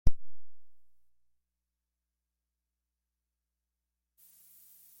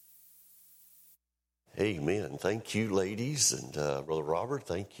Amen. Thank you, ladies. And Brother Robert,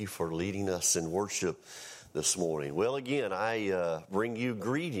 thank you for leading us in worship this morning. Well, again, I bring you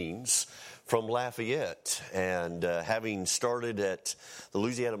greetings from Lafayette. And having started at the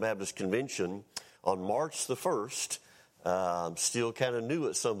Louisiana Baptist Convention on March the 1st, I'm still kind of new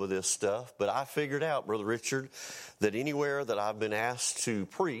at some of this stuff. But I figured out, Brother Richard, that anywhere that I've been asked to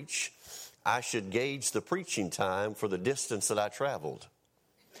preach, I should gauge the preaching time for the distance that I traveled.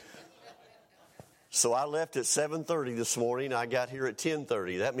 So I left at 7:30 this morning. I got here at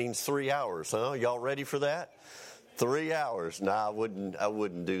 10:30. That means 3 hours, huh? Y'all ready for that? 3 hours. No, I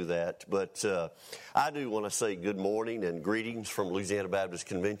wouldn't do that. But I do want to say good morning and greetings from Louisiana Baptist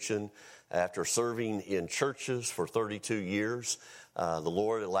Convention. After serving in churches for 32 years, the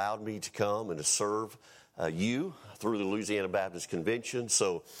Lord allowed me to come and to serve you through the Louisiana Baptist Convention.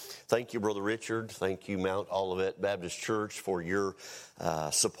 So thank you, Brother Richard. Thank you, Mount Olivet Baptist Church, for your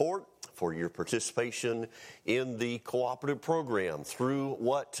support, for your participation in the cooperative program. Through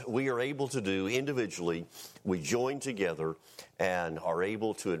what we are able to do individually, we join together and are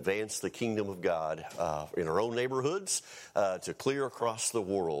able to advance the kingdom of God in our own neighborhoods to clear across the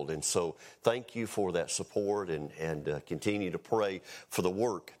world. And so thank you for that support and continue to pray for the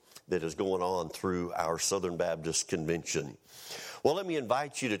work that is going on through our Southern Baptist Convention. Well, let me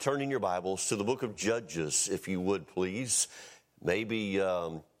invite you to turn in your Bibles to the book of Judges, if you would, please. Maybe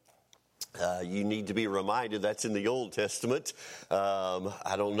you need to be reminded that's in the Old Testament.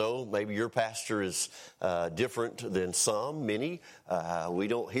 I don't know. Maybe your pastor is different than many. We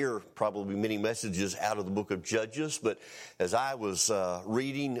don't hear probably many messages out of the book of Judges. But as I was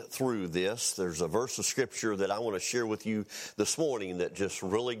reading through this, there's a verse of Scripture that I want to share with you this morning that just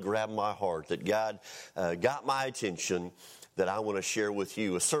really grabbed my heart, that God got my attention, that I want to share with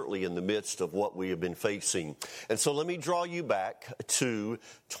you, certainly in the midst of what we have been facing. And so let me draw you back to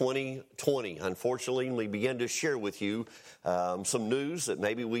 2020. Unfortunately, we began to share with you some news that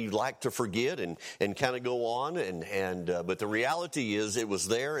maybe we'd like to forget and kind of go on. But the reality is it was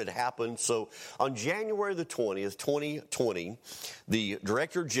there, it happened. So on January the 20th, 2020, the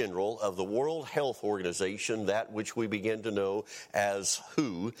Director General of the World Health Organization, that which we begin to know as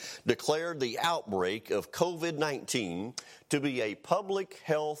WHO, declared the outbreak of COVID-19 to be a public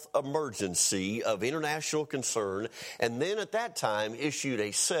health emergency of international concern, and then at that time issued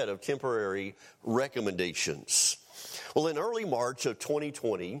a set of temporary recommendations. Well, in early March of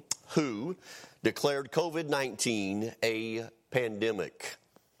 2020, WHO declared COVID-19 a pandemic,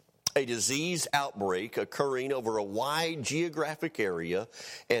 a disease outbreak occurring over a wide geographic area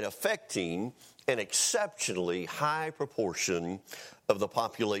and affecting an exceptionally high proportion of the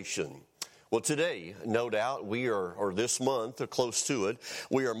population. Well, today, no doubt, or this month, or close to it,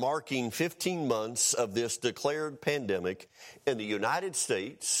 we are marking 15 months of this declared pandemic in the United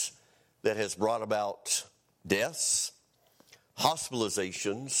States that has brought about deaths,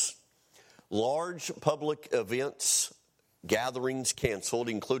 hospitalizations, large public events, gatherings canceled,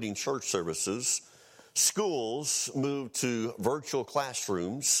 including church services, schools moved to virtual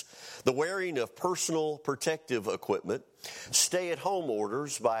classrooms, the wearing of personal protective equipment, stay-at-home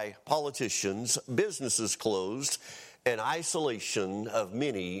orders by politicians, businesses closed, and isolation of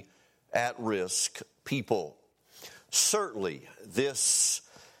many at-risk people. Certainly, this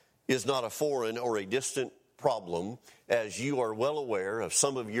is not a foreign or a distant problem, as you are well aware of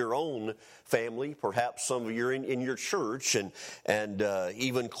some of your own family, perhaps some of you in your church, and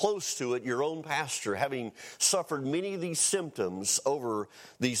even close to it, your own pastor, having suffered many of these symptoms over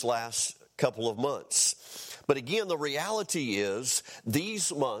these last couple of months. But again, the reality is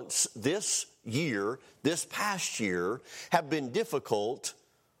these months, this year, this past year, have been difficult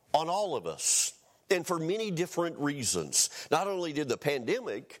on all of us, and for many different reasons. Not only did the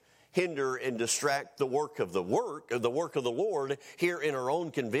pandemic hinder and distract the work of the Lord here in our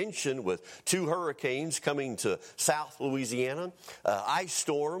own convention, with 2 hurricanes coming to South Louisiana, ice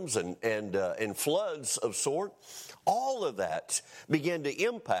storms and floods of sort. All of that began to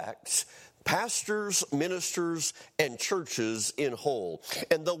impact pastors, ministers, and churches in whole.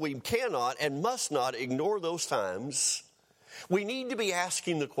 And though we cannot and must not ignore those times, we need to be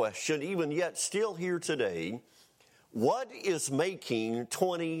asking the question, even yet still here today, what is making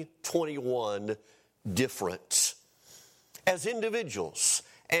 2021 different? As individuals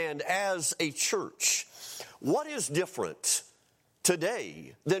and as a church, what is different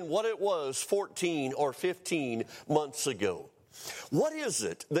today than what it was 14 or 15 months ago? What is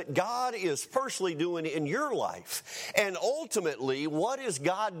it that God is personally doing in your life? And ultimately, what is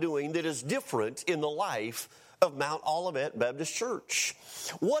God doing that is different in the life of Mount Olivet Baptist Church?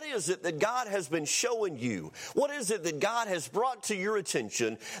 What is it that God has been showing you? What is it that God has brought to your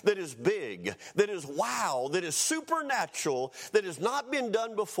attention that is big, that is wow, that is supernatural, that has not been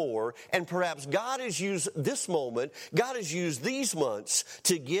done before, and perhaps God has used this moment, God has used these months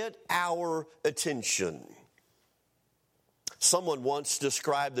to get our attention? Someone once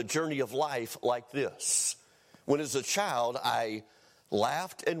described the journey of life like this. When as a child I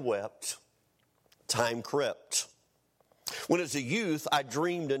laughed and wept, time crept. When as a youth I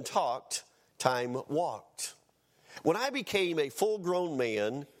dreamed and talked, time walked. When I became a full-grown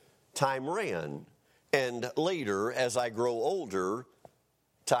man, time ran. And later, as I grow older,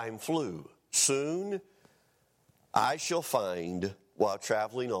 time flew. Soon I shall find, while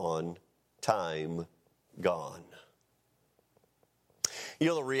traveling on, time gone. You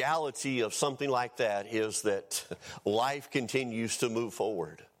know, the reality of something like that is that life continues to move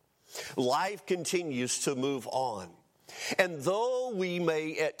forward. Life continues to move on. And though we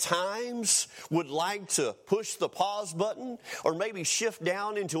may at times would like to push the pause button or maybe shift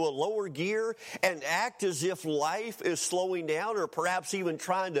down into a lower gear and act as if life is slowing down or perhaps even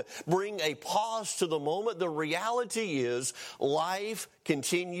trying to bring a pause to the moment, the reality is life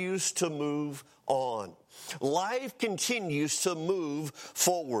continues to move on. Life continues to move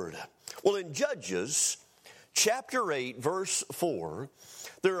forward. Well, in Judges chapter 8, verse 4,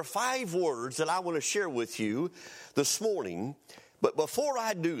 there are 5 words that I want to share with you this morning. But before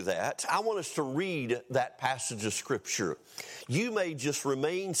I do that, I want us to read that passage of Scripture. You may just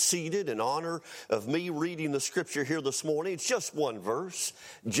remain seated in honor of me reading the Scripture here this morning. It's just one verse.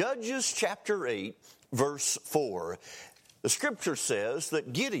 Judges chapter 8, verse 4. The Scripture says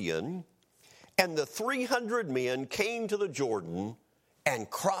that Gideon and the 300 men came to the Jordan and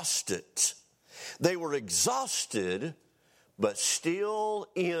crossed it. They were exhausted, but still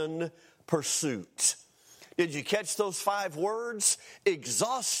in pursuit. Did you catch those 5 words?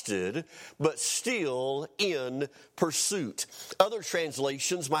 Exhausted, but still in pursuit. Other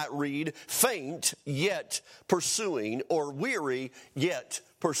translations might read, faint, yet pursuing, or weary, yet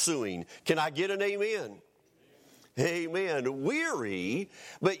pursuing. Can I get an amen? Amen. Weary,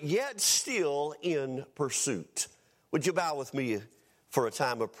 but yet still in pursuit. Would you bow with me for a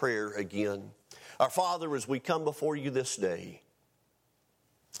time of prayer again? Our Father, as we come before you this day,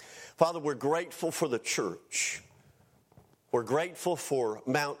 Father, we're grateful for the church. We're grateful for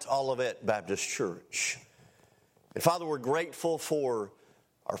Mount Olivet Baptist Church. And Father, we're grateful for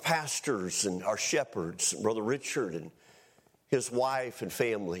our pastors and our shepherds, Brother Richard and his wife and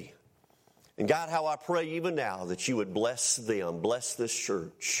family. And God, how I pray even now that you would bless them, bless this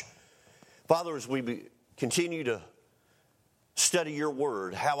church. Father, as we continue to study your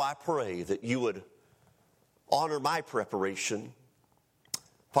word, how I pray that you would honor my preparation.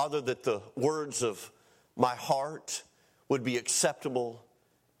 Father, that the words of my heart would be acceptable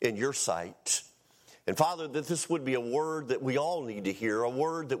in your sight. And Father, that this would be a word that we all need to hear, a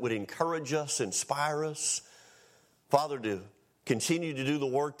word that would encourage us, inspire us. Father, to continue to do the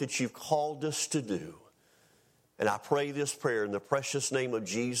work that you've called us to do. And I pray this prayer in the precious name of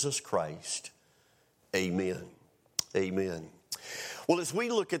Jesus Christ. Amen. Amen. Well, as we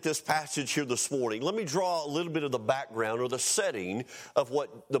look at this passage here this morning, let me draw a little bit of the background or the setting of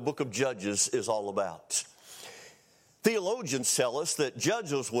what the book of Judges is all about. Theologians tell us that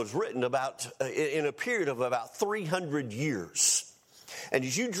Judges was written about in a period of about 300 years. And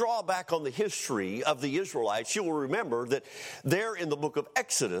as you draw back on the history of the Israelites, you will remember that there in the book of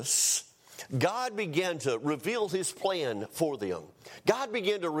Exodus, God began to reveal his plan for them. God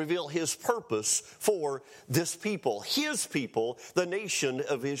began to reveal his purpose for this people, the nation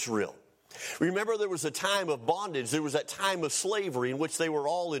of Israel. Remember, there was a time of bondage. There was that time of slavery in which they were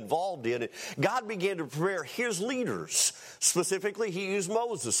all involved in. And God began to prepare his leaders. Specifically, he used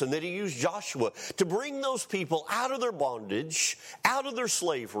Moses and then he used Joshua to bring those people out of their bondage, out of their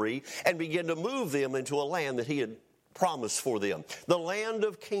slavery, and begin to move them into a land that he had promised for them, the land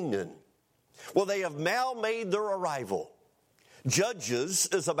of Canaan. Well, they have now made their arrival. Judges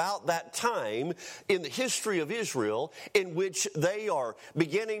is about that time in the history of Israel in which they are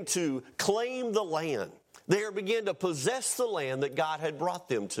beginning to claim the land. They are beginning to possess the land that God had brought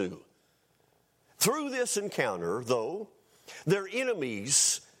them to. Through this encounter, though, they're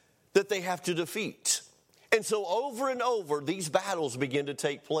enemies that they have to defeat. And so over and over, these battles begin to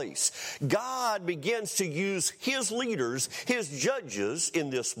take place. God begins to use his leaders, his judges in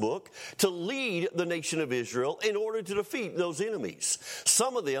this book, to lead the nation of Israel in order to defeat those enemies.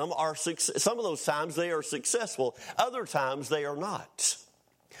 Some of those times they are successful. Other times they are not.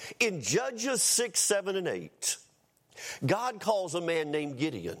 In Judges 6, 7, and 8, God calls a man named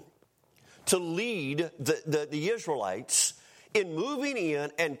Gideon to lead the Israelites in moving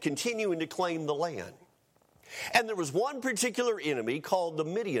in and continuing to claim the land. And there was one particular enemy called the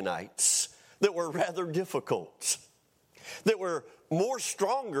Midianites that were rather difficult, that were more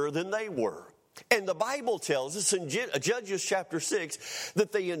stronger than they were. And the Bible tells us in Judges chapter 6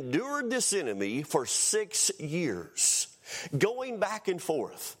 that they endured this enemy for 6 years, going back and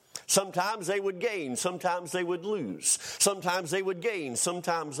forth. Sometimes they would gain, sometimes they would lose. Sometimes they would gain,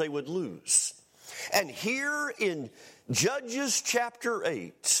 sometimes they would lose. And here in Judges chapter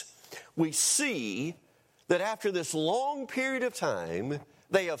 8, we see that after this long period of time,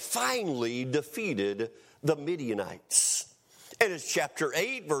 they have finally defeated the Midianites. And as chapter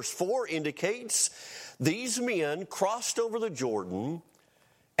 8, verse 4 indicates, these men crossed over the Jordan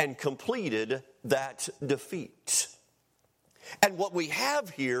and completed that defeat. And what we have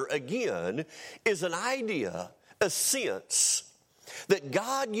here, again, is an idea, a sense, that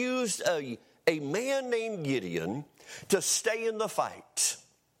God used a man named Gideon to stay in the fight,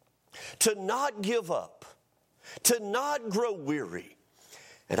 to not give up, to not grow weary.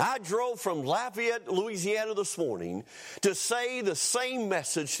 And I drove from Lafayette, Louisiana this morning to say the same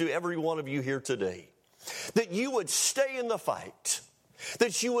message to every one of you here today. That you would stay in the fight.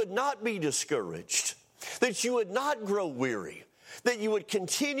 That you would not be discouraged. That you would not grow weary. That you would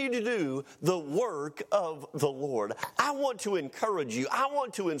continue to do the work of the Lord. I want to encourage you. I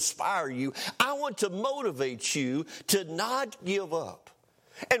want to inspire you. I want to motivate you to not give up.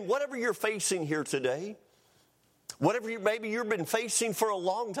 And whatever you're facing here today, whatever maybe you've been facing for a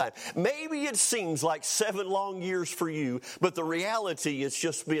long time. Maybe it seems like 7 long years for you, but the reality it's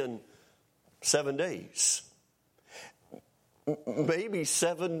just been 7 days. Maybe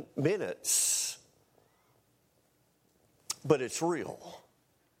 7 minutes. But it's real.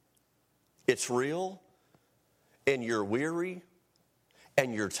 It's real, and you're weary,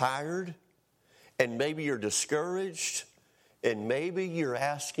 and you're tired, and maybe you're discouraged, and maybe you're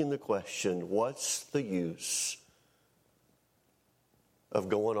asking the question, what's the use of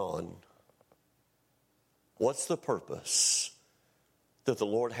going on? What's the purpose that the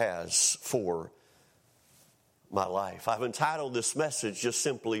Lord has for my life? I've entitled this message just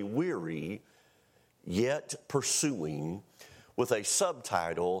simply Weary Yet Pursuing, with a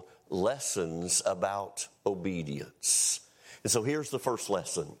subtitle, Lessons About Obedience. And so here's the first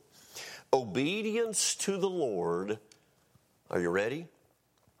lesson. Obedience to the Lord, are you ready?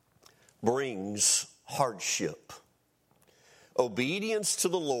 Brings hardship. Obedience to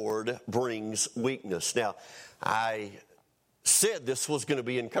the Lord brings weakness. Now, I said this was going to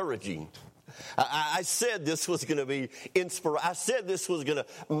be encouraging. I said this was going to be inspiring. I said this was going to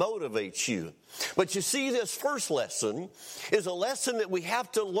motivate you. But you see, this first lesson is a lesson that we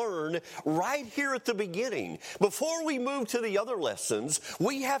have to learn right here at the beginning. Before we move to the other lessons,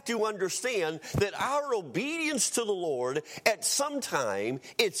 we have to understand that our obedience to the Lord, at some time,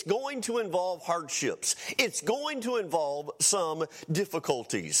 it's going to involve hardships. It's going to involve some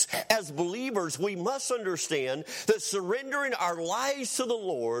difficulties. As believers, we must understand that surrendering our lives to the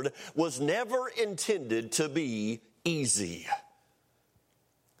Lord was never intended to be easy.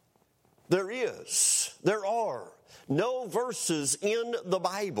 There are no verses in the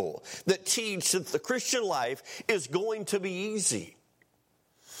Bible that teach that the Christian life is going to be easy.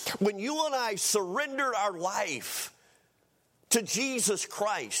 When you and I surrendered our life to Jesus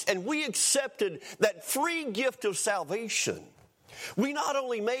Christ and we accepted that free gift of salvation, we not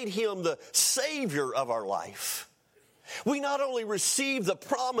only made him the Savior of our life, we not only received the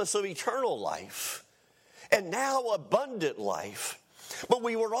promise of eternal life and now abundant life, but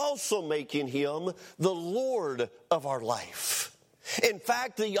we were also making him the Lord of our life. In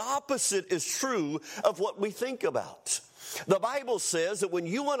fact, the opposite is true of what we think about. The Bible says that when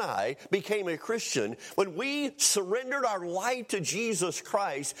you and I became a Christian, when we surrendered our life to Jesus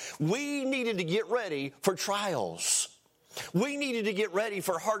Christ, we needed to get ready for trials. We needed to get ready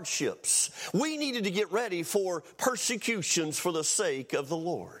for hardships. We needed to get ready for persecutions for the sake of the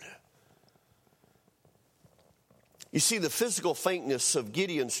Lord. You see, the physical faintness of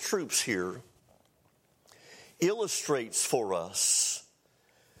Gideon's troops here illustrates for us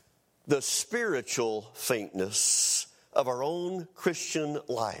the spiritual faintness of our own Christian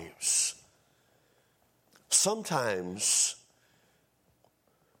lives. Sometimes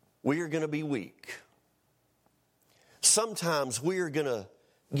we are going to be weak. Sometimes we are going to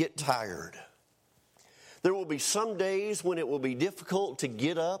get tired. There will be some days when it will be difficult to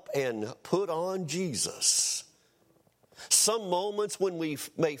get up and put on Jesus. Some moments when we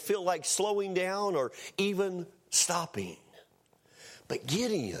may feel like slowing down or even stopping. But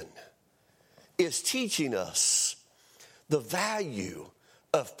Gideon is teaching us the value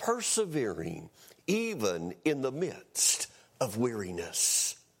of persevering even in the midst of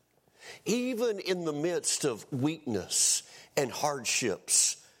weariness, even in the midst of weakness and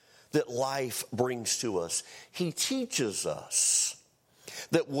hardships that life brings to us. He teaches us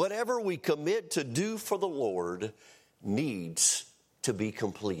that whatever we commit to do for the Lord needs to be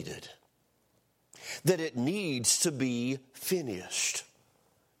completed, that it needs to be finished.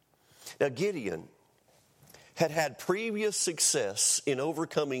 Now, Gideon had previous success in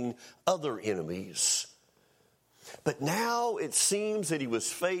overcoming other enemies, but now it seems that he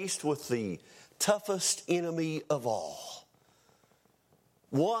was faced with the toughest enemy of all,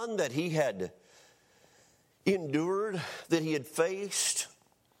 one that he had endured, that he had faced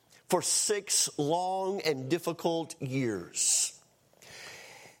for 6 long and difficult years.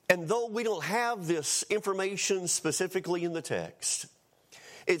 And though we don't have this information specifically in the text,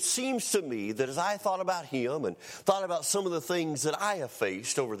 it seems to me that as I thought about him and thought about some of the things that I have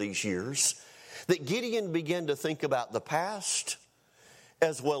faced over these years, that Gideon began to think about the past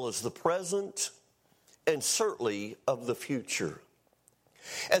as well as the present and certainly of the future.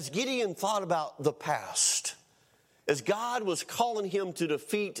 As Gideon thought about the past, as God was calling him to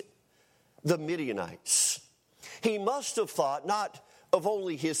defeat the Midianites, he must have thought not of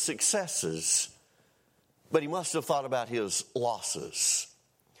only his successes, but he must have thought about his losses.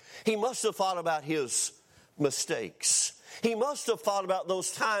 He must have thought about his mistakes. He must have thought about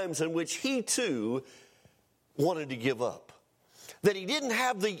those times in which he too wanted to give up, that he didn't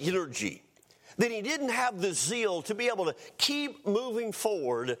have the energy, that he didn't have the zeal to be able to keep moving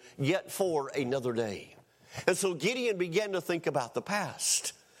forward yet for another day. And so Gideon began to think about the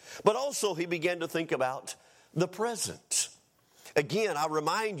past, but also he began to think about the present. Again, I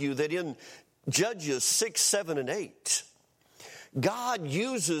remind you that in Judges 6, 7, and 8, God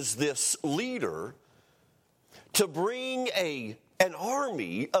uses this leader to bring an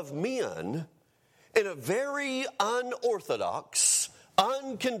army of men in a very unorthodox,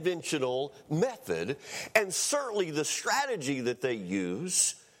 unconventional method. And certainly the strategy that they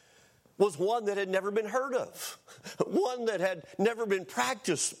use was one that had never been heard of, one that had never been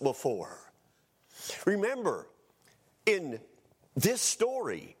practiced before. Remember, in this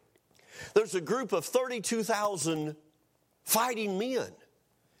story, there's a group of 32,000 fighting men.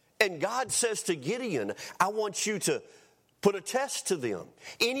 And God says to Gideon, I want you to put a test to them.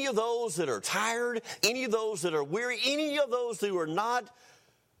 Any of those that are tired, any of those that are weary, any of those who are not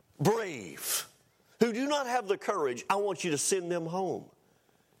brave, who do not have the courage, I want you to send them home.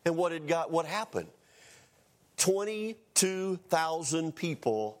 And what happened? 22,000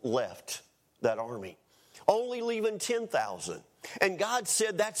 people left that army, only leaving 10,000. And God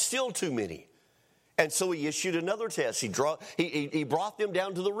said, that's still too many. And so he issued another test. He brought them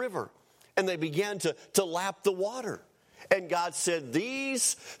down to the river, and they began to lap the water. And God said,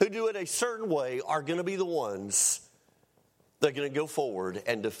 these who do it a certain way are going to be the ones that are going to go forward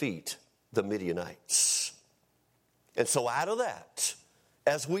and defeat the Midianites. And so out of that,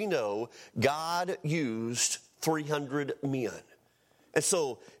 as we know, God used 300 men. And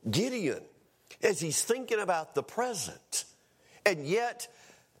so Gideon, as he's thinking about the present, and yet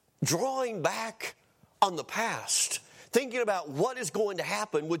drawing back on the past, thinking about what is going to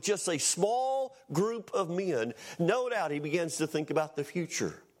happen with just a small group of men, no doubt he begins to think about the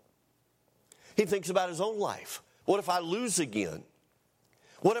future. He thinks about his own life. What if I lose again?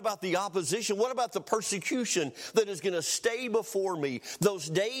 What about the opposition? What about the persecution that is going to stay before me? Those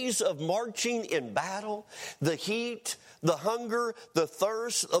days of marching in battle, the heat, the hunger, the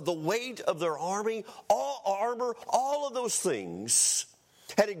thirst, the weight of their army, all armor, all of those things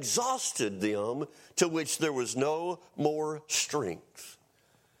had exhausted them to which there was no more strength.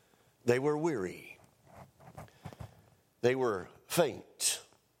 They were weary. They were faint.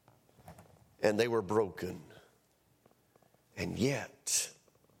 And they were broken. And yet,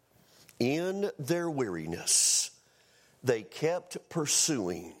 in their weariness, they kept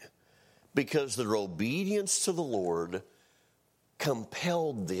pursuing because their obedience to the Lord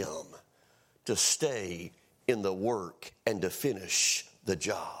compelled them to stay in the work and to finish the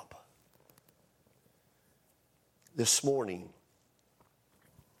job. This morning,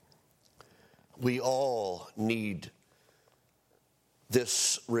 we all need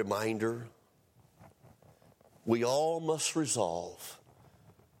this reminder. We all must resolve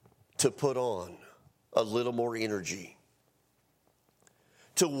to put on a little more energy,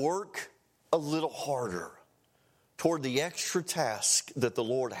 to work a little harder toward the extra task that the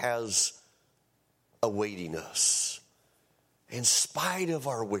Lord has awaiting us. In spite of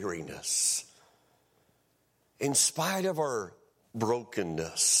our weariness, in spite of our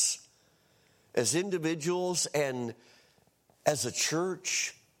brokenness, as individuals and as a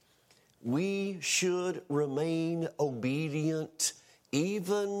church, we should remain obedient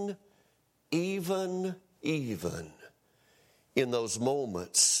even in those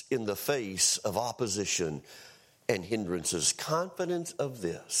moments in the face of opposition and hindrances, confident of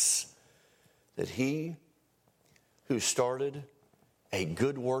this, that He who started a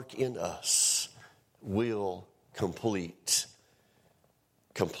good work in us will complete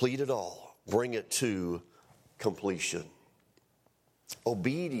it all, bring it to completion.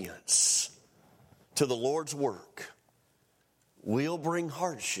 Obedience to the Lord's work will bring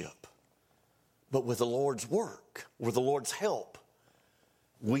hardship, but with the Lord's work, with the Lord's help,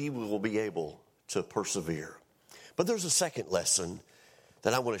 we will be able to persevere. But there's a second lesson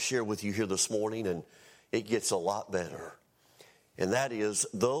that I want to share with you here this morning, and it gets a lot better. And that is,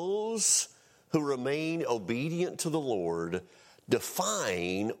 those who remain obedient to the Lord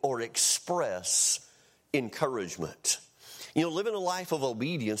define or express encouragement. You know, living a life of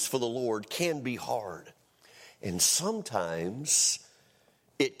obedience for the Lord can be hard. And sometimes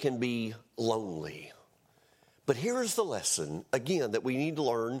it can be lonely. But here's the lesson, again, that we need to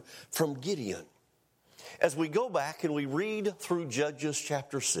learn from Gideon. As we go back and we read through Judges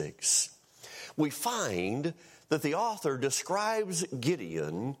chapter 6, we find that the author describes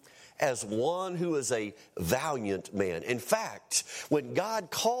Gideon as one who is a valiant man. In fact, when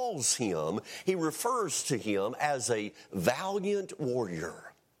God calls him, He refers to him as a valiant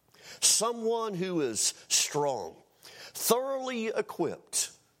warrior, someone who is strong, thoroughly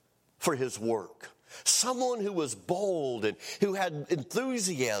equipped for his work, someone who was bold and who had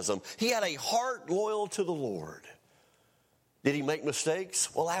enthusiasm. He had a heart loyal to the Lord. Did he make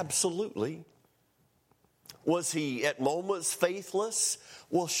mistakes? Well, absolutely. Was he at moments faithless?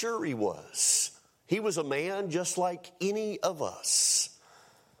 Well, sure he was. He was a man just like any of us.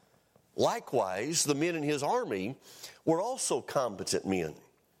 Likewise, the men in his army were also competent men,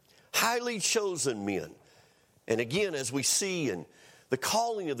 highly chosen men. And again, as we see in the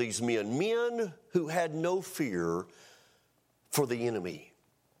calling of these men, men who had no fear for the enemy,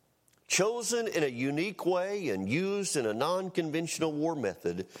 chosen in a unique way and used in a non-conventional war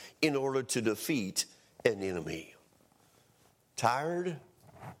method in order to defeat an enemy. Tired?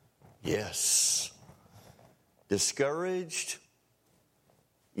 Yes. Discouraged?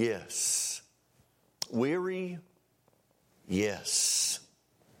 Yes. Weary? Yes.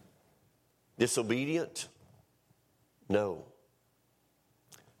 Disobedient? No.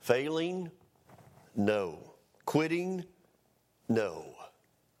 Failing? No. Quitting? No.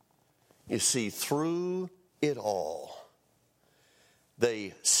 You see, through it all,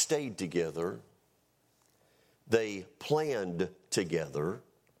 they stayed together, they planned together,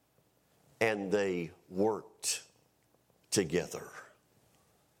 and they worked together.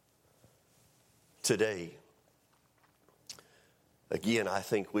 Today, again, I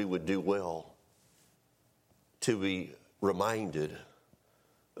think we would do well to be reminded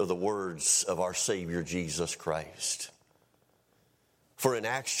of the words of our Savior Jesus Christ. For in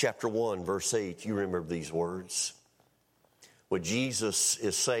Acts chapter 1, verse 8, you remember these words, what Jesus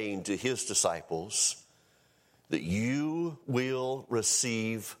is saying to His disciples, that you will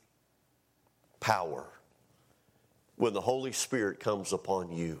receive power when the Holy Spirit comes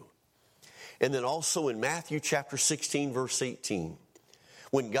upon you. And then also in Matthew chapter 16, verse 18,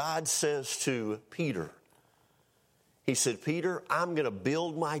 when God says to Peter, He said, Peter, I'm going to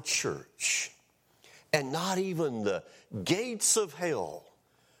build my church, and not even the gates of hell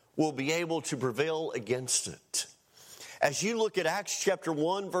will be able to prevail against it. As you look at Acts chapter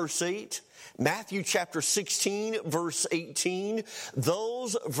 1, verse 8, Matthew chapter 16, verse 18,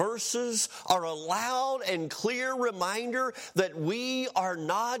 those verses are a loud and clear reminder that we are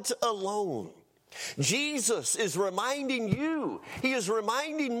not alone. Jesus is reminding you, He is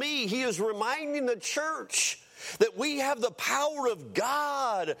reminding me, He is reminding the church that we have the power of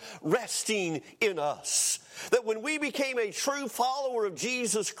God resting in us. That when we became a true follower of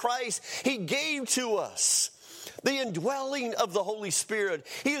Jesus Christ, He gave to us the indwelling of the Holy Spirit.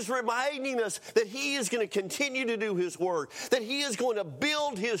 He is reminding us that He is going to continue to do His work, that He is going to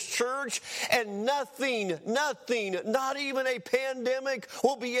build His church, and nothing, not even a pandemic,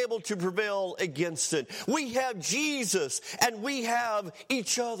 will be able to prevail against it. We have Jesus and we have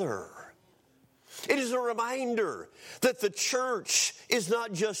each other. It is a reminder that the church is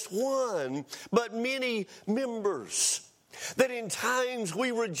not just one, but many members. That in times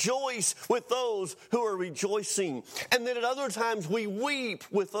we rejoice with those who are rejoicing, and that at other times we weep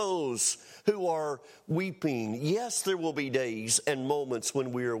with those who are weeping. Yes, there will be days and moments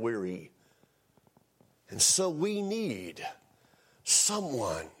when we are weary. And so we need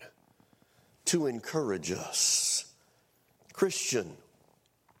someone to encourage us. Christian,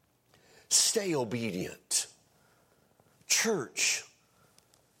 stay obedient. Church,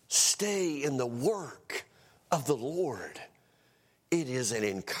 stay in the work of the Lord. It is an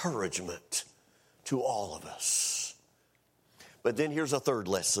encouragement to all of us. But then here's a third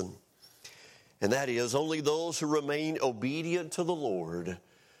lesson, and that is only those who remain obedient to the Lord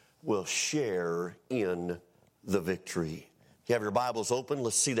will share in the victory. You have your Bibles open.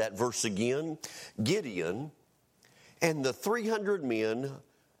 Let's see that verse again. Gideon and the 300 men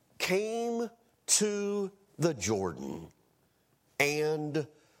came to the Jordan and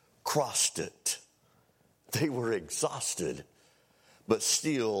crossed it. They were exhausted, but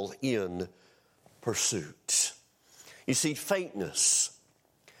still in pursuit. You see, faintness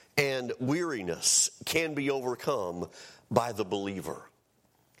and weariness can be overcome by the believer.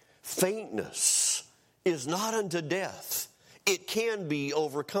 Faintness is not unto death. It can be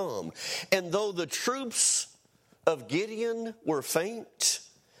overcome. And though the troops of Gideon were faint,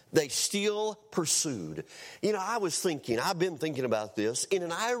 they still pursued. You know, I've been thinking about this. In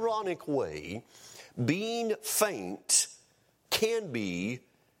an ironic way, being faint can be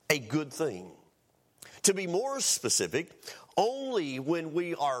a good thing. To be more specific, only when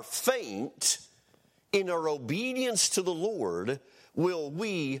we are faint in our obedience to the Lord will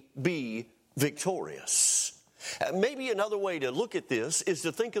we be victorious. Maybe another way to look at this is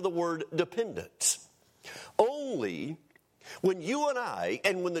to think of the word dependent. Only when you and I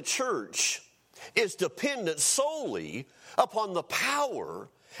and when the church is dependent solely upon the power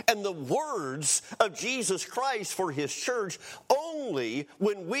and the words of Jesus Christ for his church, only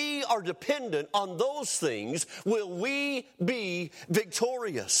when we are dependent on those things will we be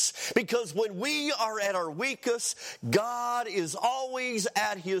victorious. Because when we are at our weakest, God is always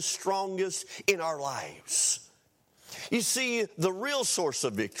at his strongest in our lives. You see, the real source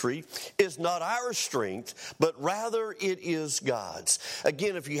of victory is not our strength, but rather it is God's.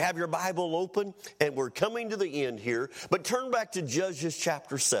 Again, if you have your Bible open, and we're coming to the end here, but turn back to Judges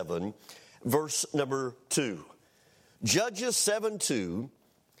chapter 7, verse number 2. Judges 7:2.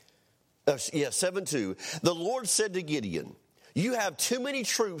 The Lord said to Gideon, "You have too many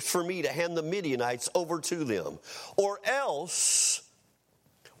troops for me to hand the Midianites over to them, or else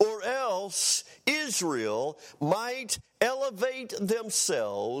Israel might elevate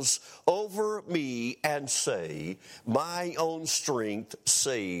themselves over me and say, 'My own strength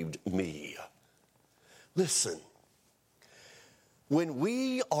saved me.'" Listen, when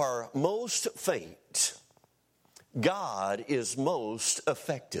we are most faint, God is most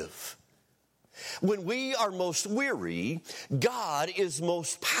effective. When we are most weary, God is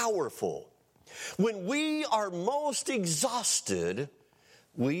most powerful. When we are most exhausted,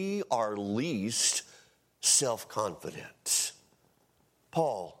 we are least self-confident.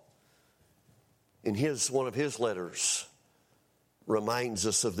 Paul, in one of his letters, reminds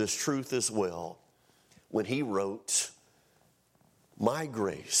us of this truth as well when he wrote, "My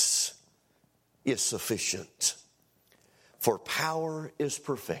grace is sufficient, for power is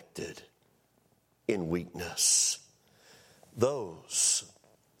perfected in weakness." Those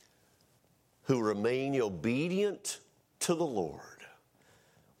who remain obedient to the Lord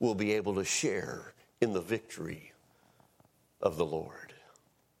will be able to share in the victory of the Lord.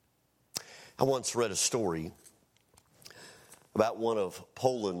 I once read a story about one of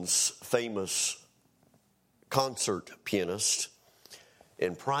Poland's famous concert pianists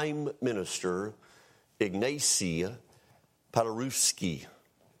and Prime Minister Ignacy Paderewski.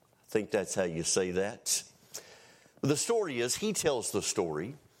 I think that's how you say that. The story is, he tells the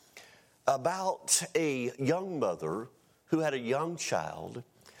story about a young mother who had a young child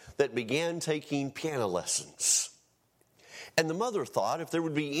that began taking piano lessons. And the mother thought if there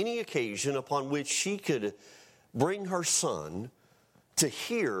would be any occasion upon which she could bring her son to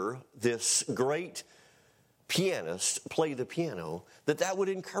hear this great pianist play the piano, that would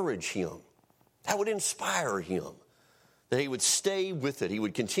encourage him, that would inspire him, that he would stay with it, he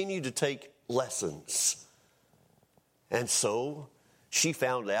would continue to take lessons. And so she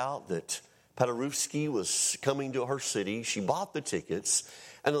found out that Paderewski was coming to her city. She bought the tickets.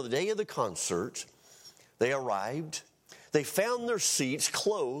 And on the day of the concert, they arrived. They found their seats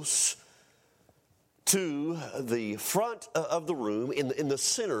close to the front of the room, in the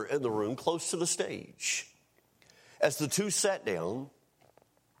center of the room, close to the stage. As the two sat down,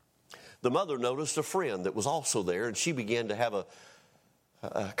 the mother noticed a friend that was also there, and she began to have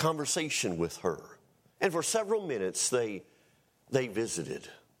a conversation with her. And for several minutes, they visited.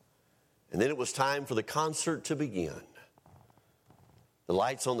 And then it was time for the concert to begin. The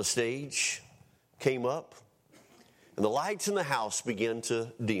lights on the stage came up, and the lights in the house began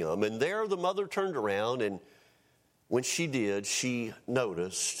to dim. And there the mother turned around and when she did, she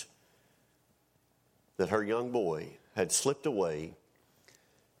noticed that her young boy had slipped away,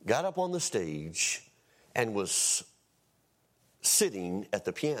 got up on the stage, and was sitting at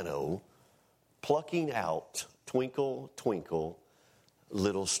the piano, plucking out Twinkle, Twinkle,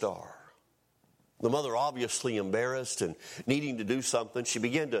 Little Star. The mother, obviously embarrassed and needing to do something, she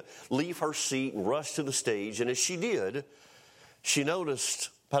began to leave her seat and rush to the stage. And as she did, she noticed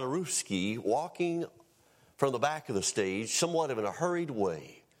Paderewski walking from the back of the stage, somewhat in a hurried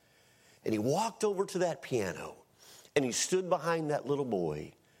way. And he walked over to that piano, and he stood behind that little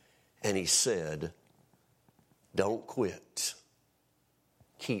boy, and he said, "Don't quit.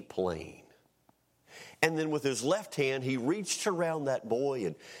 Keep playing." And then with his left hand, he reached around that boy,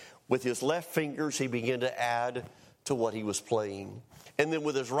 and with his left fingers, he began to add to what he was playing. And then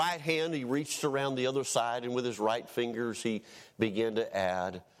with his right hand, he reached around the other side, and with his right fingers, he began to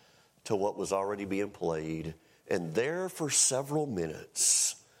add to what was already being played. And there for several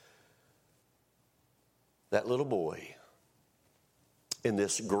minutes, that little boy, in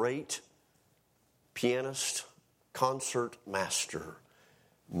this great pianist, concert master,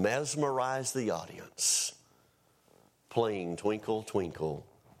 mesmerized the audience, playing Twinkle, Twinkle,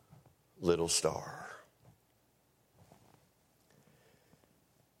 Little Star.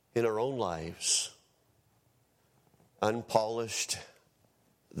 In our own lives, unpolished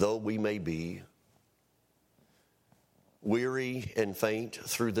though we may be, weary and faint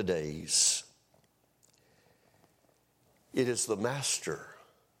through the days, it is the Master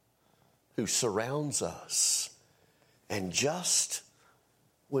who surrounds us, and just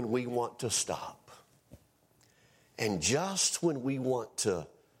when we want to stop, and just when we want to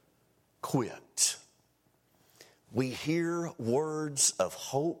quit, we hear words of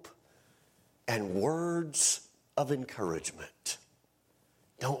hope and words of encouragement.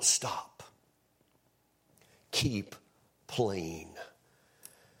 Don't stop. Keep playing.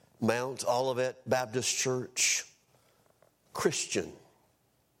 Mount Olivet Baptist Church, Christian,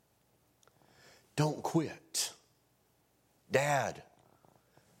 don't quit. Dad,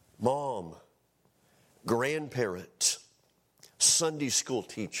 mom, grandparent, Sunday school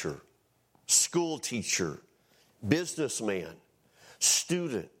teacher, businessman,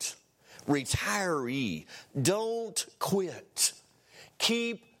 student, retiree, don't quit.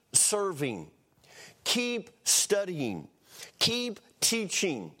 Keep serving. Keep studying. Keep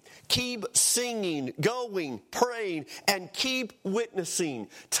teaching. Keep singing, going, praying, and keep witnessing.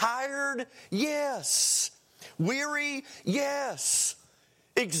 Tired? Yes. Weary? Yes.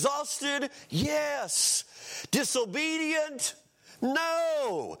 Exhausted? Yes. Disobedient?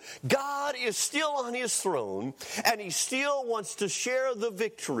 No. God is still on his throne, and he still wants to share the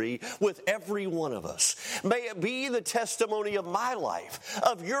victory with every one of us. May it be the testimony of my life,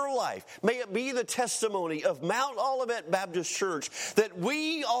 of your life. May it be the testimony of Mount Olivet Baptist Church that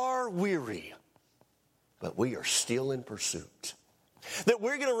we are weary, but we are still in pursuit. That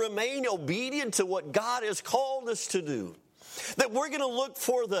we're going to remain obedient to what God has called us to do. That we're going to look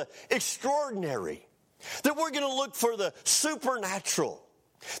for the extraordinary. That we're going to look for the supernatural.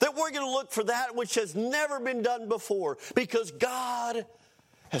 That we're going to look for that which has never been done before, because God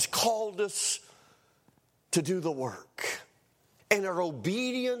has called us to do the work. And our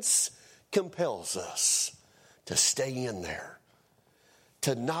obedience compels us to stay in there,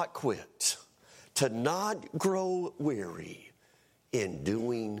 to not quit, to not grow weary in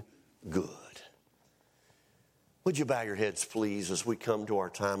doing good. Would you bow your heads, please, as we come to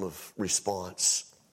our time of response?